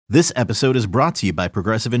This episode is brought to you by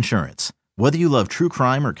Progressive Insurance. Whether you love true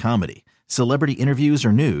crime or comedy, celebrity interviews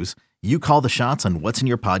or news, you call the shots on what's in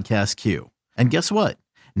your podcast queue. And guess what?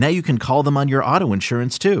 Now you can call them on your auto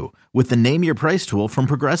insurance too with the Name Your Price tool from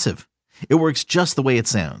Progressive. It works just the way it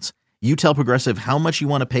sounds. You tell Progressive how much you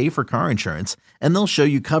want to pay for car insurance, and they'll show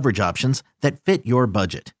you coverage options that fit your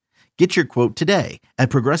budget. Get your quote today at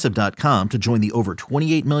Progressive.com to join the over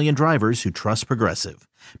 28 million drivers who trust Progressive.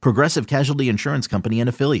 Progressive Casualty Insurance Company and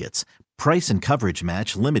Affiliates. Price and coverage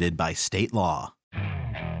match limited by state law.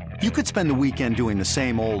 You could spend the weekend doing the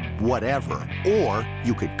same old whatever, or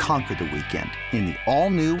you could conquer the weekend in the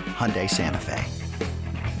all-new Hyundai Santa Fe.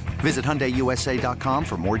 Visit HyundaiUSA.com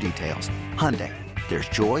for more details. Hyundai, there's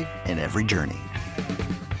joy in every journey.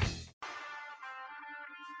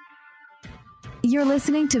 You're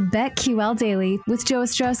listening to BetQL Daily with Joe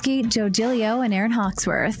Ostrowski, Joe Giglio, and Aaron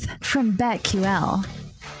Hawksworth from BetQL.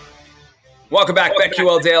 Welcome back,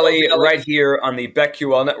 BetQL Daily, right here on the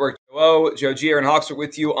BetQL Network. Hello, Joe G. Aaron Hawksworth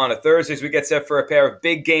with you on a Thursday as we get set for a pair of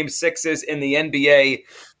big game sixes in the NBA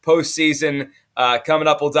postseason. Coming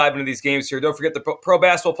up, we'll dive into these games here. Don't forget the pro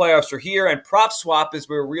basketball playoffs are here, and PropSwap is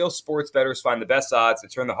where real sports bettors find the best odds to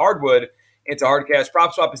turn the hardwood into hard cash.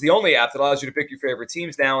 PropSwap is the only app that allows you to pick your favorite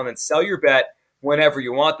teams now and then sell your bet whenever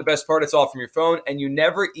you want. The best part, it's all from your phone, and you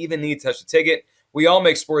never even need to touch the ticket. We all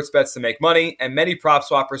make sports bets to make money, and many prop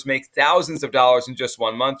swappers make thousands of dollars in just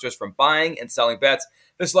 1 month just from buying and selling bets.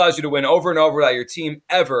 This allows you to win over and over without your team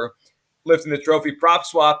ever lifting the trophy.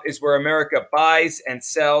 PropSwap is where America buys and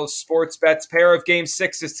sells sports bets. Pair of game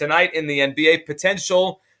sixes tonight in the NBA.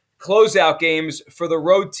 Potential closeout games for the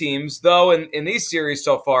road teams, though in these series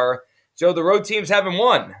so far, Joe, the road teams haven't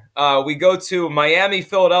won. We go to Miami,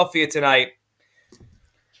 Philadelphia tonight.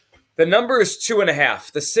 The number is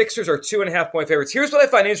 2.5. The Sixers are 2.5-point favorites. Here's what I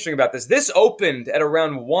find interesting about this. This opened at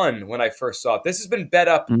around 1 when I first saw it. This has been bet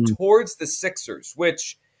up towards the Sixers,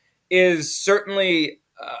 which is certainly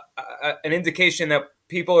an indication that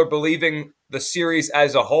people are believing the series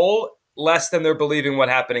as a whole less than they're believing what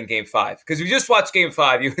happened in Game 5. Because if you just watch Game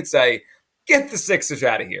 5, you would say, get the Sixers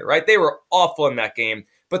out of here, right? They were awful in that game.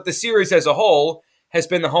 But the series as a whole has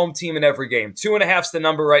been the home team in every game. 2.5 is the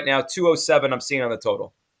number right now. 207 I'm seeing on the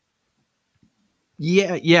total.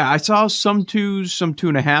 Yeah. I saw some 2s, some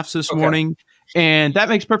 2.5s this morning, and that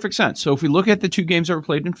makes perfect sense. So if we look at the 2 games that were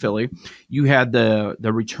played in Philly, you had the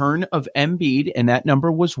return of Embiid, and that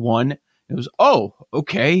number was 1. It was,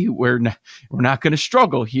 okay, we're not going to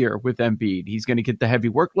struggle here with Embiid. He's going to get the heavy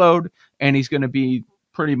workload, and he's going to be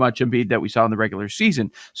pretty much Embiid that we saw in the regular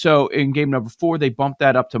season. So in game number 4, they bumped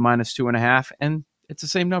that up to -2.5, and it's the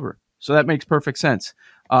same number. So that makes perfect sense.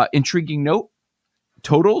 Intriguing note,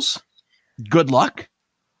 totals. Good luck.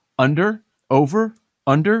 Under, over,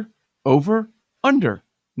 under, over, under.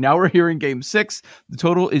 Now we're here in game 6. The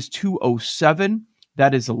total is 207.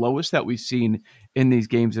 That is the lowest that we've seen in these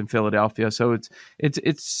games in Philadelphia. So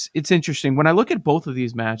it's interesting. When I look at both of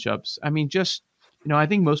these matchups, I mean, I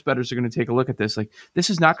think most bettors are going to take a look at this. Like, this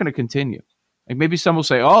is not going to continue. Like, maybe some will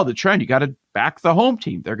say, the trend, you got to back the home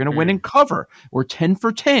team. They're going to win and cover. We're 10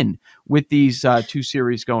 for 10 with these 2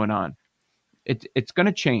 series going on. It's going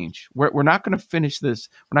to change. We're not going to finish this.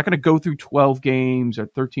 We're not going to go through 12 games or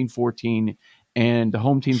 13, 14, and the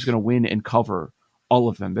home team's going to win and cover all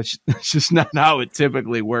of them. That's just not how it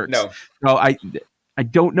typically works. No. So I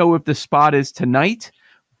don't know if the spot is tonight,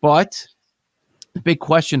 but the big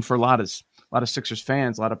question for a lot of Sixers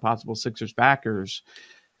fans, a lot of possible Sixers backers,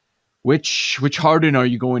 which Harden are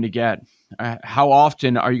you going to get? How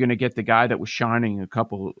often are you going to get the guy that was shining a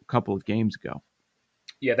couple of games ago?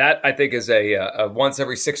 Yeah, that I think is a once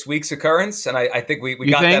every 6 weeks occurrence, and I think we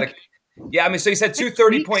got that. Yeah, I mean, so you said 2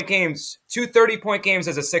 30-point games, 2 30-point games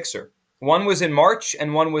as a Sixer. One was in March,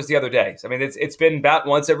 and one was the other day. So, I mean, it's been about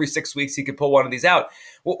once every 6 weeks he could pull one of these out.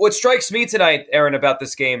 What strikes me tonight, Aaron, about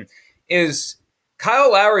this game is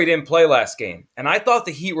Kyle Lowry didn't play last game, and I thought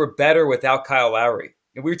the Heat were better without Kyle Lowry.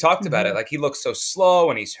 And we talked about it, like he looks so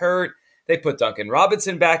slow and he's hurt. They put Duncan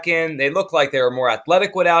Robinson back in. They look like they were more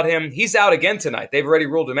athletic without him. He's out again tonight. They've already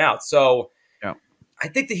ruled him out. So yeah. I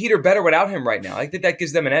think the Heat are better without him right now. I think that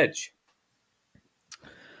gives them an edge.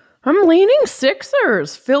 I'm leaning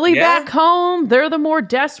Sixers. Philly back home. They're the more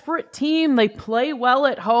desperate team. They play well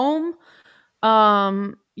at home.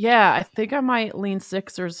 I think I might lean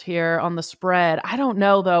Sixers here on the spread. I don't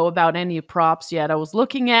know, though, about any props yet. I was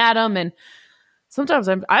looking at them, and sometimes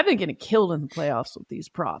I've been getting killed in the playoffs with these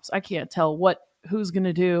props. I can't tell who's going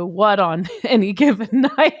to do what on any given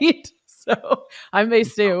night. So I may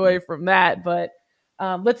stay away from that. But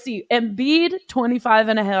let's see. Embiid,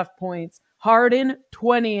 25.5 points. Harden,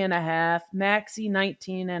 20.5. Maxey,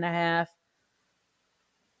 19.5.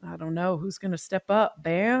 I don't know who's going to step up.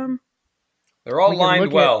 Bam. They're all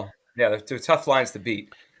lined well. Yeah, they're tough lines to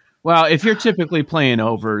beat. Well, if you're typically playing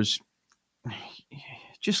overs,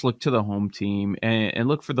 just look to the home team and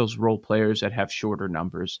look for those role players that have shorter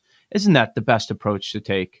numbers. Isn't that the best approach to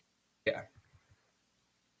take? Yeah.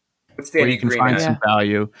 What's Danny Green? Find some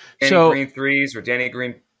value. Danny Green threes or Danny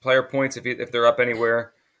Green player points if they're up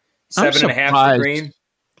anywhere. 7.5 to Green.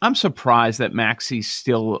 I'm surprised that Maxi's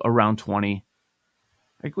still around 20.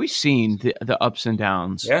 Like, we've seen the ups and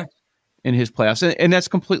downs in his playoffs, and that's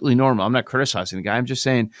completely normal. I'm not criticizing the guy. I'm just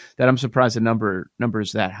saying that I'm surprised the number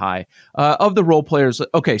is that high. Of the role players,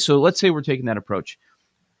 okay, so let's say we're taking that approach.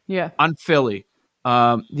 Yeah. On Philly,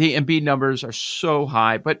 the Embiid numbers are so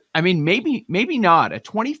high, but I mean, maybe not. At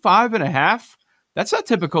 25.5, that's not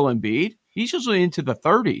typical Embiid. He's usually into the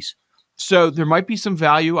 30s. So there might be some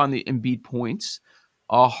value on the Embiid points.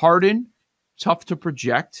 Harden, tough to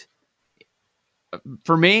project.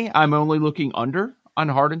 For me, I'm only looking under on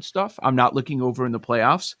Harden stuff. I'm not looking over in the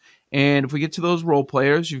playoffs. And if we get to those role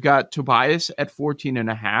players, you've got Tobias at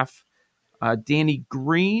 14.5. Danny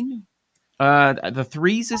Green, the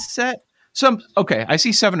threes is set. I see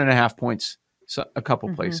 7.5 points. So a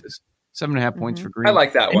couple places. 7.5 points for Green. I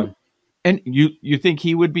like that one. And you think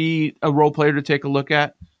he would be a role player to take a look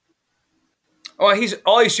at? Well,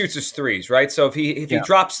 all he shoots is threes, right? So if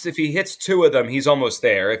he hits 2 of them, he's almost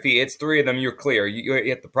there. If he hits 3 of them, you're clear. You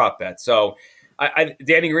hit the prop bet. So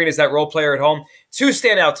Danny Green is that role player at home. 2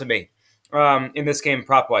 stand out to me in this game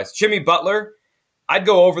prop wise. Jimmy Butler, I'd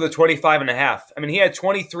go over the 25.5. I mean, he had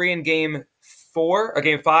 23 in game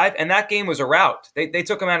 5, and that game was a rout. They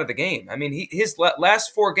took him out of the game. I mean, his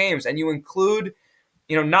last 4 games, and you include,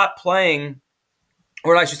 not playing,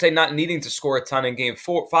 or I should say, not needing to score a ton in game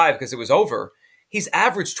 5 because it was over. He's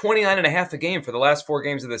averaged 29.5 a game for the last 4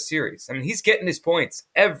 games of this series. I mean, he's getting his points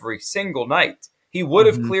every single night. He would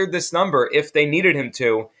have cleared this number if they needed him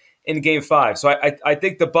to in game 5. So I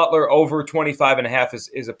think the Butler over 25.5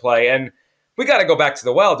 is a play. And we got to go back to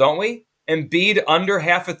the well, don't we? Embiid under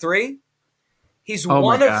half a 3. He's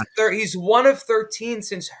one of 13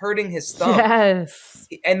 since hurting his thumb. Yes.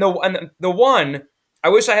 And the one, I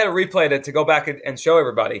wish I had a replay to go back and show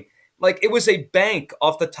everybody. Like, it was a bank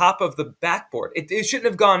off the top of the backboard. It shouldn't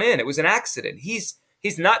have gone in. It was an accident. He's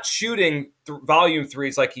not shooting volume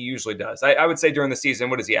threes like he usually does. I would say during the season,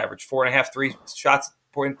 what does he average? 4.5 3 shots,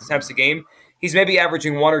 point attempts a game. He's maybe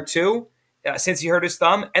averaging 1 or 2 since he hurt his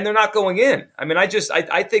thumb, and they're not going in. I mean, I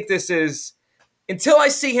think this is, until I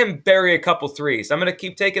see him bury a couple threes, I'm going to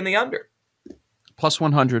keep taking the under. Plus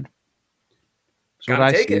 100.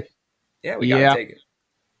 Gotta take it. Yeah, we gotta take it.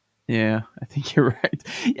 Yeah, I think you're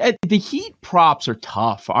right. The Heat props are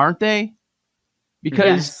tough, aren't they?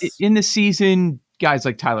 Because in the season, guys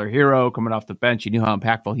like Tyler Hero coming off the bench, you knew how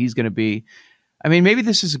impactful he's going to be. I mean, maybe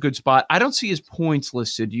this is a good spot. I don't see his points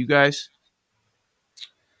listed. Do you guys?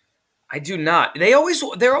 I do not.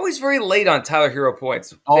 They're always very late on Tyler Hero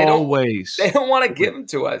points. They don't want to give them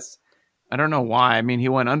to us. I don't know why. I mean, he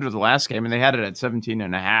went under the last game, and they had it at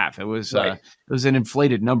 17.5. It was it was an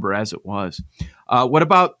inflated number as it was. What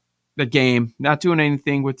about the game? Not doing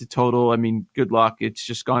anything with the total. I mean, good luck. It's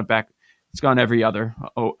just gone back. It's gone every other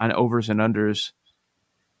on overs and unders.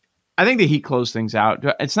 I think the Heat close things out.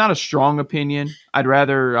 It's not a strong opinion. I'd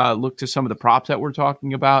rather look to some of the props that we're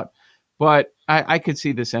talking about, but I could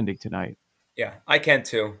see this ending tonight. Yeah, I can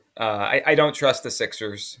too. I don't trust the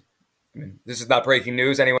Sixers. I mean, this is not breaking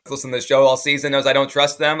news. Anyone who's listened to the show all season knows I don't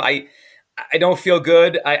trust them. I don't feel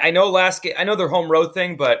good. I know I know their home road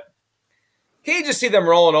thing, but can you just see them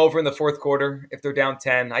rolling over in the fourth quarter if they're down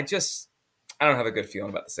 10? I don't have a good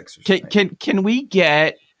feeling about the Sixers. Can we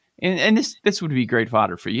get, and this would be great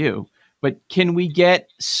fodder for you, but can we get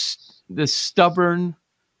the stubborn,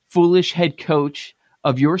 foolish head coach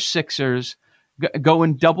of your Sixers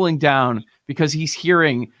doubling down because he's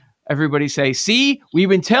hearing everybody say, "See, we've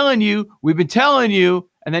been telling you,"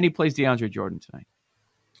 and then he plays DeAndre Jordan tonight?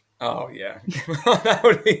 Oh yeah, that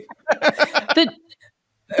would be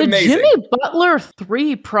the Jimmy Butler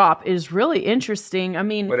 3 prop is really interesting. I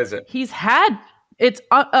mean, what is it? It's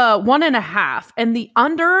 1.5, and the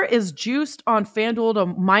under is juiced on FanDuel to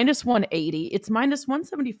 -180. It's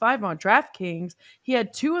 -175 on DraftKings. He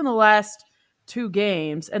had 2 in the last 2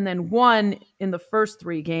 games, and then 1 in the first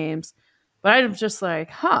 3 games. But I'm just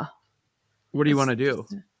like, what do you want to do?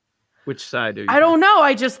 Which side are you? I don't know.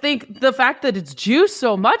 I just think the fact that it's juiced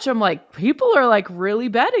so much, I'm like, people are like really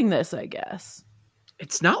betting this, I guess.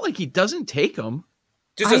 It's not like he doesn't take them.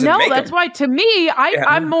 I know. That's why, to me,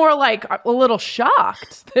 I'm more like a little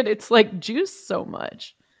shocked that it's like juiced so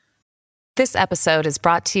much. This episode is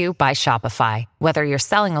brought to you by Shopify. Whether you're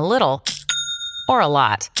selling a little or a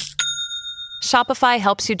lot. Shopify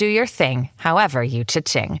helps you do your thing, however you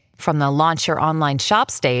cha-ching. From the launch your online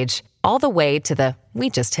shop stage, all the way to the we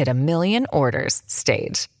just hit 1 million orders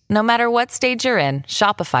stage. No matter what stage you're in,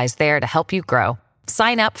 Shopify's there to help you grow.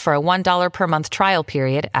 Sign up for a $1 per month trial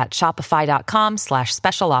period at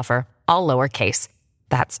shopify.com/special offer, all lowercase.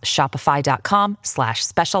 That's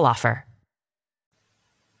shopify.com/special offer.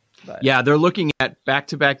 Yeah, they're looking at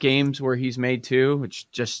back-to-back games where he's made 2,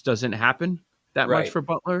 which just doesn't happen that much for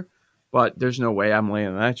Butler. But there's no way I'm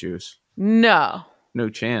laying that juice. No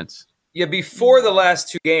chance. Yeah, before the last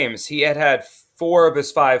 2 games, he had 4 of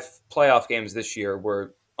his 5 playoff games this year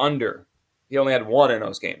were under. He only had 1 in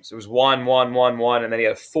those games. It was 1, 1, 1, 1, and then he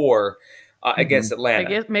had 4 against Atlanta.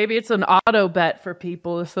 I guess maybe it's an auto bet for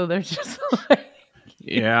people, so they're just like...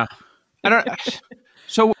 Yeah. I don't.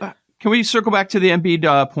 So can we circle back to the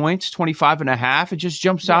Embiid points, 25.5? It just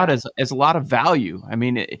jumps out as a lot of value. I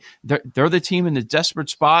mean, they're the team in the desperate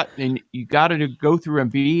spot, and you got to go through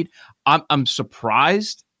Embiid. I'm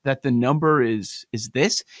surprised that the number is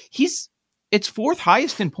this. It's 4th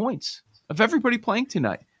highest in points of everybody playing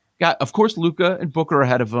tonight. Got, of course, Luka and Booker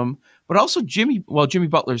ahead of him, but also Jimmy. Well, Jimmy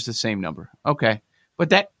Butler's the same number. Okay, but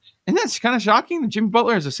that's kind of shocking that Jimmy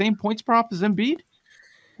Butler has the same points prop as Embiid.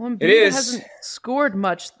 Well, Embiid hasn't scored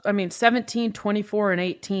much. I mean, 17, 24, and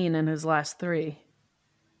 18 in his last 3.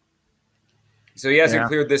 So he hasn't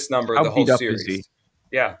cleared this number the whole series.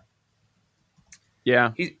 Yeah.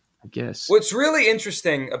 Yeah, I guess. What's really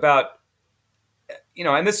interesting about,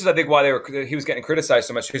 and this is, I think, why he was getting criticized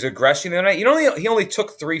so much, his aggression the other night. He only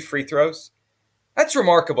took 3 free throws. That's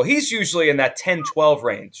remarkable. He's usually in that 10-12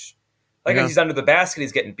 range. As he's under the basket,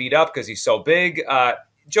 he's getting beat up because he's so big.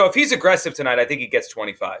 Joe, if he's aggressive tonight, I think he gets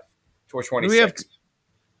 25 or 26.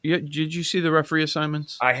 Did you see the referee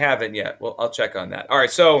assignments? I haven't yet. Well, I'll check on that. All right.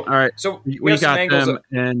 So we got them,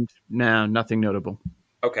 and no, nothing notable.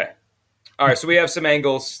 Okay. All right. So we have some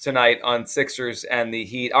angles tonight on Sixers and the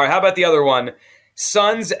Heat. All right. How about the other one?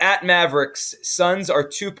 Suns at Mavericks. Suns are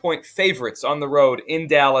 2-point favorites on the road in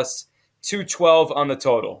Dallas. 212 on the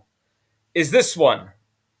total. Is this one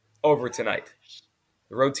over tonight?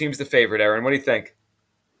 The road team's the favorite, Aaron. What do you think?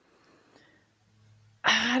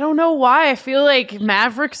 I don't know why. I feel like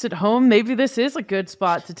Mavericks at home, maybe this is a good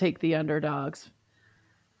spot to take the underdogs.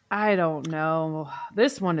 I don't know.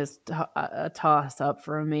 This one is a toss-up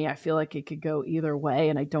for me. I feel like it could go either way,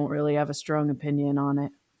 and I don't really have a strong opinion on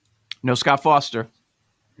it. No Scott Foster.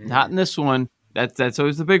 Not in this one. That's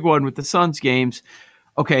always the big one with the Suns games.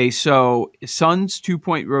 Okay, so Suns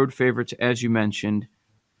 2-point road favorites, as you mentioned.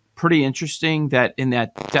 Pretty interesting that in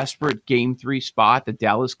that desperate Game 3 spot, that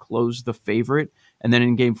Dallas closed the favorite. And then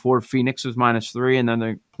in Game 4, Phoenix was -3, and then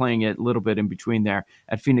they're playing it a little bit in between there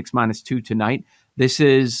at Phoenix -2 tonight. This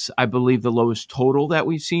is, I believe, the lowest total that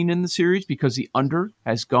we've seen in the series because the under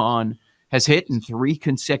has hit in 3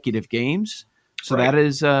 consecutive games. So that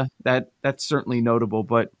is that's certainly notable.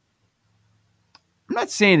 But I'm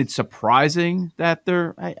not saying it's surprising that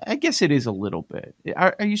I guess it is a little bit.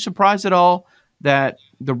 Are you surprised at all that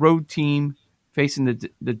the road team facing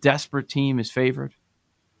the desperate team is favored?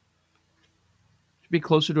 Be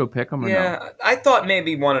closer to a pick 'em or no? I thought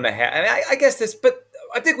maybe 1.5. I guess but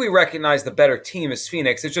I think we recognize the better team is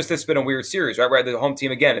Phoenix. It's just it's been a weird series, right? Where the home team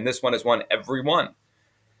again, and this one has won every one.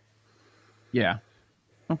 Yeah.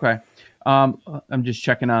 Okay. I'm just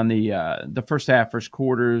checking on the first half, first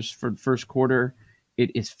quarters. For the first quarter,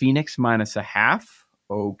 it is Phoenix -0.5.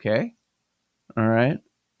 Okay. All right.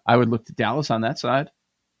 I would look to Dallas on that side.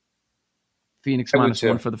 Phoenix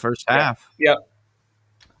 -1 for the first half. Yeah.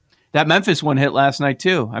 That Memphis one hit last night,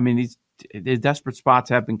 too. I mean, these desperate spots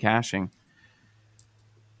have been cashing.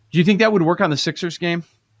 Do you think that would work on the Sixers game?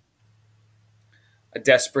 A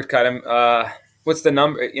desperate kind of what's the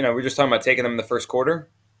number? We're just talking about taking them in the first quarter.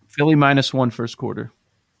 Philly -1 first quarter.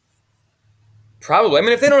 Probably. I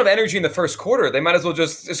mean, if they don't have energy in the first quarter, they might as well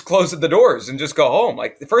just close the doors and just go home.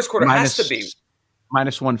 Like the first quarter has to be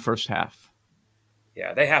 -1 first half.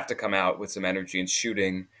 Yeah, they have to come out with some energy and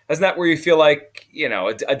shooting. Isn't that where you feel like,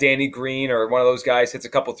 a Danny Green or one of those guys hits a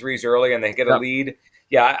couple threes early and they get a lead?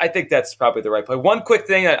 Yeah, I think that's probably the right play. One quick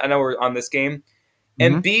thing, I know we're on this game.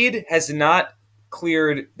 Embiid has not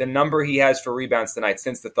cleared the number he has for rebounds tonight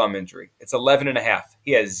since the thumb injury. It's 11.5.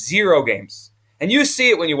 He has 0 games. And you see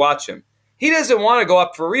it when you watch him. He doesn't want to go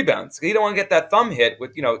up for rebounds. He don't want to get that thumb hit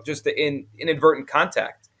with, just the inadvertent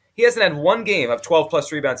contact. He hasn't had 1 game of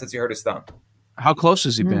 12-plus rebounds since he hurt his thumb. How close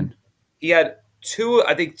has he been? He had 2,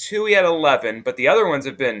 I think 2 he had 11, but the other ones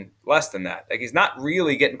have been less than that. Like he's not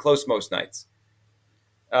really getting close most nights.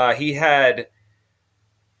 He had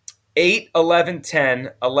 8, 11,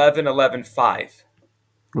 10, 11, 11, 5.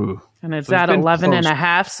 Ooh. And it's So at been 11 and close. a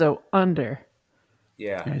half, so under.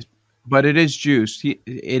 Yeah. But it is juiced. It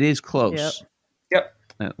is close. Yep.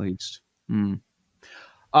 At least.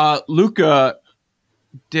 Luka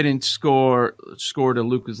didn't score to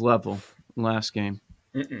Luka's level last game.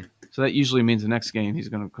 So that usually means the next game he's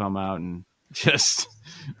going to come out and just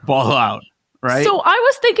ball out, right? So I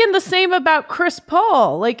was thinking the same about Chris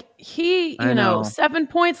Paul. Like he, I know. 7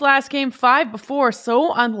 points last game, 5 before.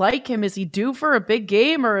 So unlike him, is he due for a big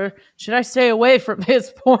game, or should I stay away from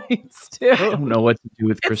his points too? I don't know what to do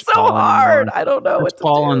with Chris It's so Paul hard. anymore. I don't know Chris what to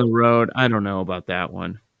Paul do. on the road. I don't know about that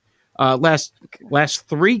one. Last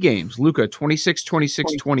 3 games, Luka 26,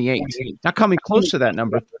 26, 28. Not coming close to that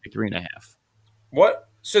number, 33.5. What?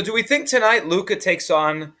 So do we think tonight Luka takes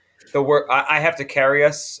on the work I have to carry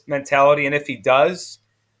us mentality? And if he does,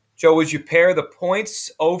 Joe, would you pair the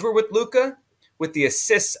points over with Luka with the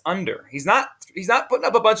assists under? He's not putting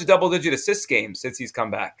up a bunch of double-digit assist games since he's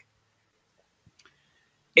come back.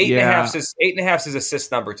 8.5 is 8.5 is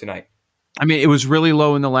assist number tonight. I mean, it was really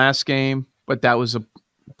low in the last game, but that was a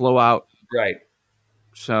blowout. Right.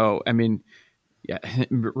 So, I mean, yeah.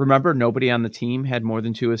 Remember, nobody on the team had more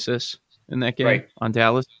than 2 assists in that game on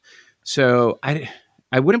Dallas. So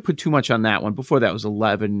I wouldn't put too much on that one. Before that was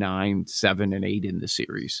 11, 9, 7, and 8 in the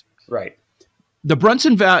series. Right. The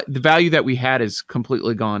Brunson the value that we had is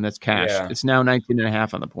completely gone. That's cash. Yeah. It's now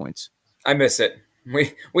 19.5 on the points. I miss it.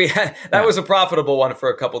 We had that was a profitable one for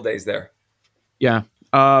a couple days there. Yeah.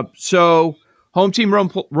 So home team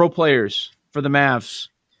role players for the Mavs.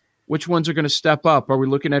 Which ones are going to step up? Are we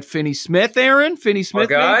looking at Finney Smith, Aaron? Finney Smith,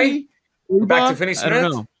 guy? maybe? We're back to Finney Smith? I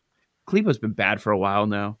don't know. Kleba's been bad for a while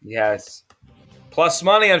now. Yes. Plus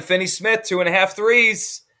money on Finney Smith, 2.5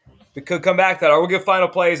 threes. We could come back to that. We'll give final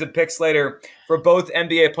plays and picks later for both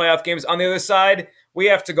NBA playoff games. On the other side, we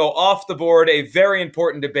have to go off the board. A very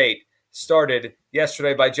important debate started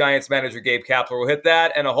yesterday by Giants manager Gabe Kapler. We'll hit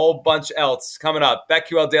that and a whole bunch else coming up.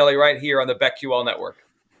 BetQL Daily right here on the BetQL Network.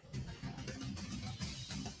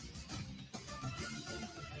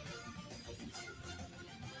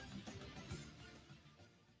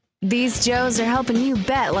 These Joes are helping you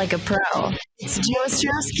bet like a pro. It's Joe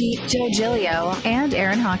Ostrowski, Joe Giglio, and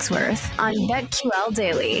Aaron Hawksworth on BetQL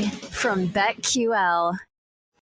Daily from BetQL.